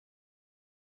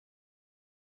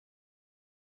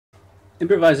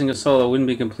Improvising a solo wouldn't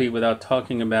be complete without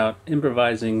talking about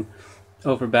improvising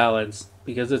over ballads,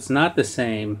 because it's not the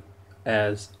same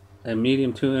as a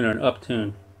medium tune or an up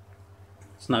tune.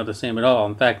 It's not the same at all.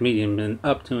 In fact, medium and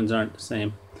up tunes aren't the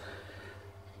same.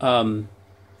 And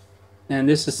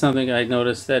this is something I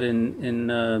noticed that in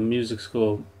music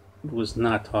school was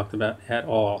not talked about at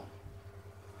all.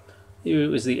 It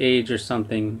was the age or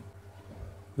something.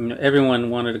 Everyone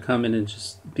wanted to come in and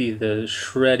just be the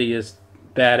shreddiest,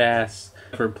 badass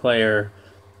player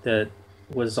that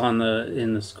was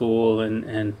in the school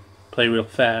and play real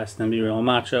fast and be real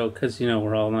macho, because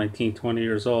we're all 19, 20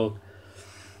 years old.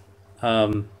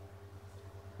 It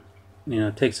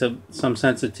takes some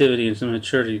sensitivity and some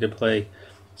maturity to play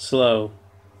slow.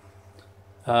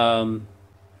 But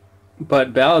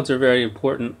ballads are very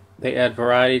important. They add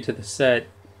variety to the set.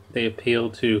 They appeal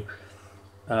to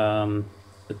a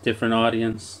different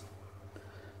audience.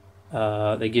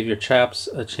 They give your chaps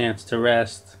a chance to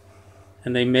rest,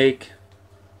 and they make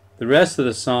the rest of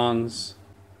the songs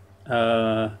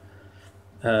a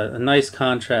nice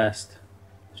contrast.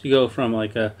 If you go from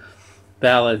like a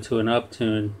ballad to an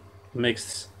uptune, it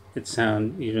makes it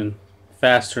sound even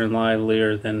faster and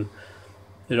livelier than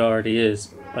it already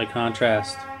is by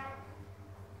contrast.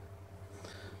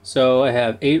 So I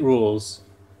have 8 rules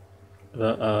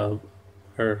of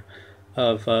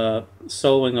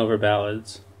soloing over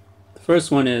ballads. The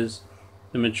first one is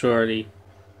the maturity.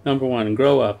 Number 1,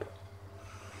 grow up.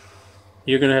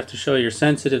 You're going to have to show your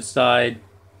sensitive side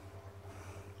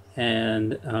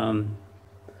and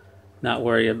not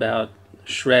worry about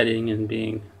shredding and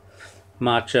being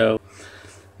macho.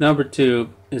 Number 2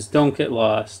 is don't get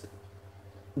lost.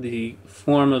 The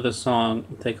form of the song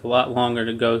will take a lot longer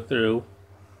to go through,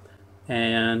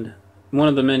 and one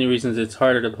of the many reasons it's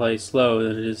harder to play slow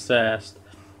than it is fast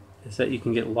is that you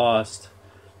can get lost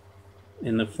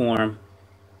in the form.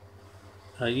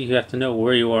 You have to know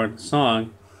where you are in the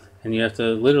song, and you have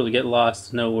to literally get lost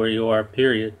to know where you are,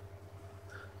 period.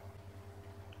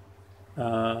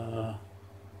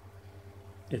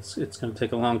 It's going to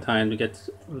take a long time to get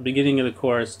from the beginning of the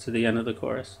chorus to the end of the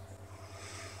chorus.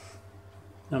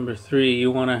 Number 3,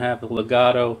 you want to have a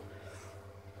legato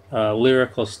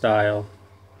lyrical style.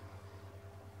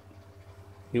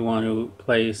 You want to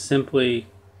play simply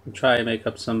and try to make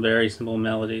up some very simple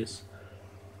melodies.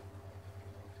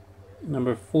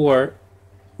 Number 4,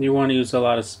 you want to use a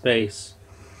lot of space.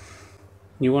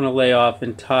 You want to lay off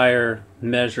entire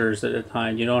measures at a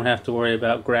time. You don't have to worry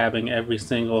about grabbing every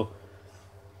single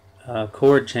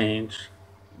chord change.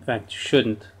 In fact, you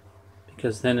shouldn't,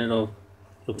 because then you'll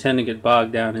tend to get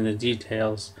bogged down in the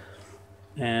details,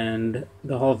 and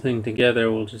the whole thing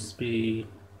together will just be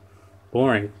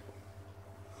boring.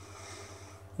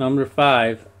 Number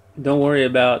 5, don't worry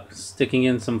about sticking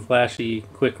in some flashy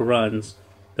quick runs.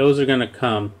 Those are going to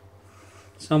come.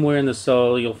 Somewhere in the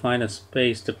solo you'll find a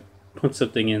space to put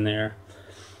something in there.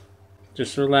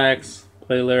 Just relax,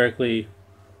 play lyrically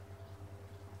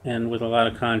and with a lot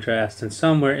of contrast, and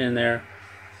somewhere in there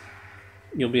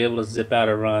you'll be able to zip out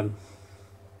a run.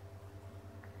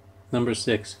 Number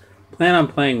 6, plan on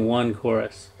playing 1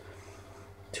 chorus.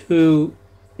 2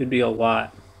 would be a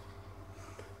lot.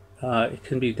 It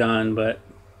can be done, but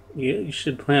you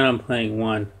should plan on playing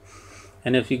 1.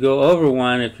 And if you go over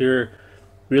 1, if you're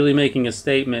really making a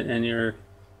statement and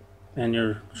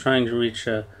you're trying to reach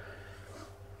a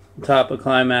top, a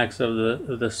climax of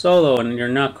the solo, and you're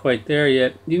not quite there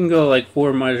yet, you can go like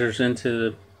 4 measures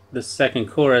into the second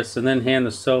chorus and then hand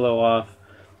the solo off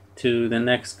to the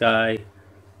next guy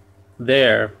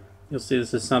there. You'll see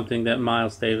this is something that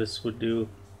Miles Davis would do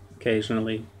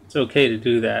occasionally. It's okay to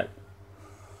do that.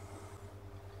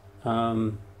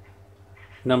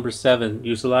 Number 7,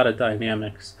 use a lot of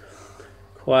dynamics.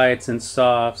 Quiets and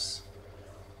softs,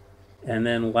 and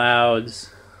then louds,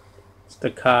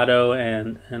 staccato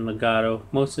and legato.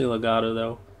 Mostly legato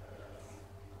though.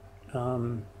 A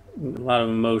lot of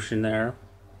emotion there.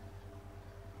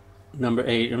 Number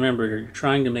 8, remember, you're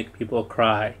trying to make people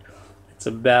cry. It's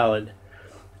a ballad.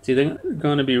 It's either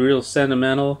going to be real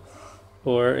sentimental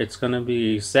or it's going to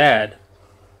be sad.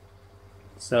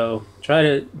 So try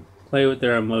to play with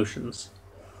their emotions.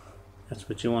 That's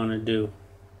what you want to do.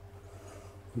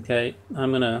 Okay, I'm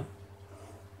going to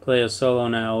play a solo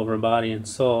now over body and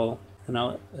soul, and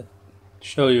I'll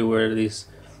show you where these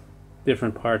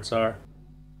different parts are.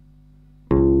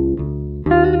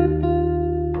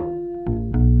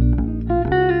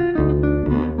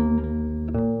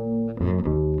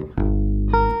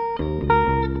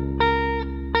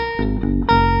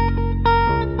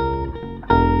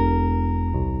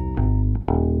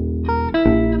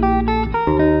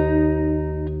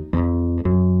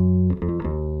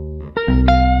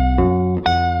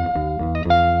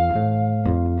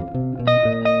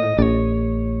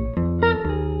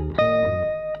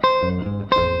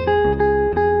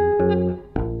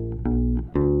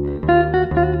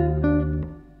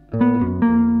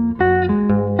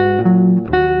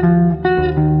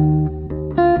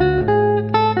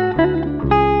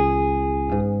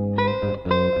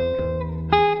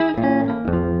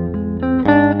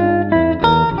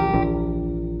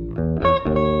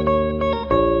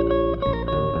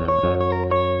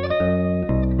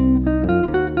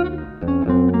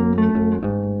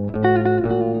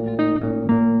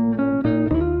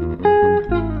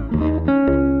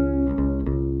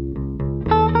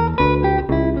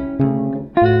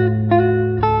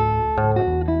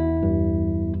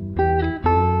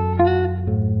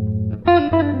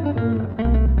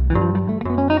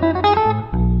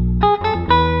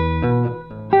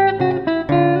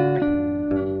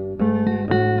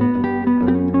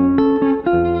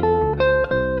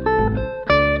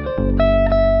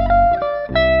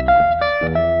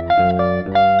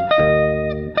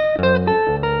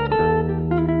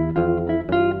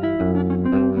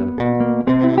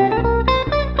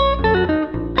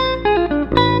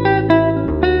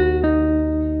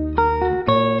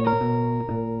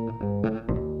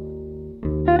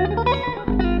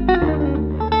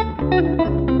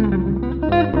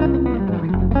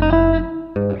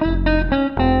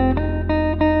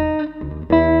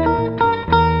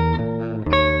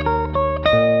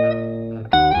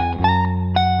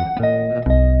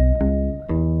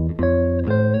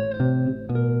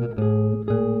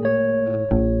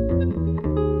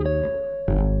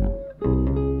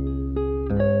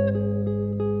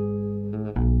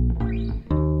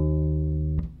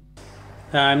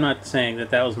 I'm not saying that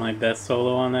that was my best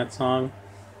solo on that song.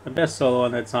 The best solo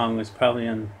on that song was probably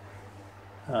on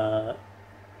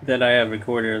that I have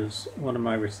recorded as one of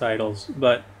my recitals.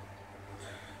 But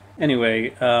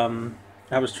anyway,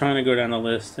 I was trying to go down the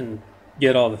list and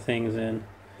get all the things in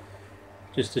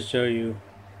just to show you.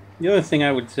 The other thing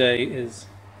I would say is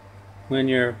when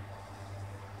you're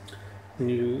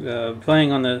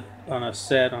playing on a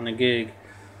set on a gig,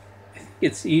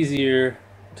 it's easier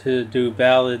to do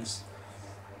ballads,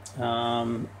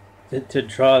 to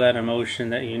draw that emotion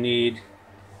that you need,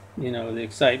 the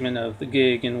excitement of the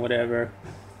gig and whatever.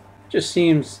 It just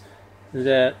seems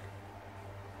that,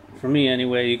 for me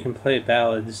anyway, you can play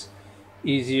ballads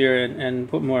easier and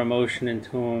put more emotion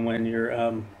into them when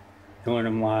you're doing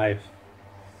them live.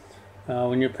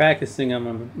 When you're practicing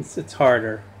them, it's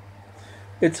harder.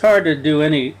 It's hard to do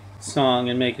any song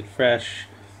and make it fresh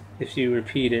if you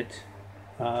repeat it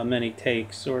many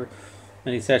takes or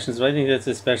many sessions, but I think that's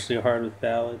especially hard with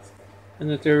ballads, and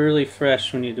that they're really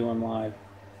fresh when you do them live.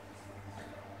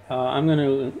 I'm going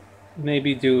to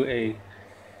maybe do a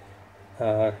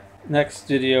next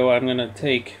video. I'm going to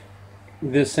take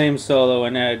this same solo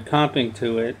and add comping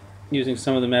to it using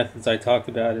some of the methods I talked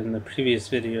about in the previous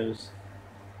videos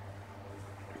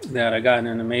that I got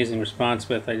an amazing response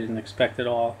with. I didn't expect at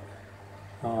all.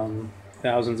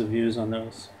 Thousands of views on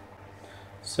those.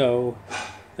 So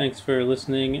thanks for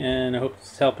listening, and I hope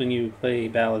it's helping you play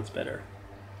ballads better.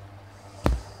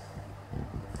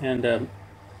 And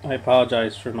I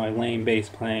apologize for my lame bass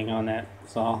playing on that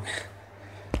song.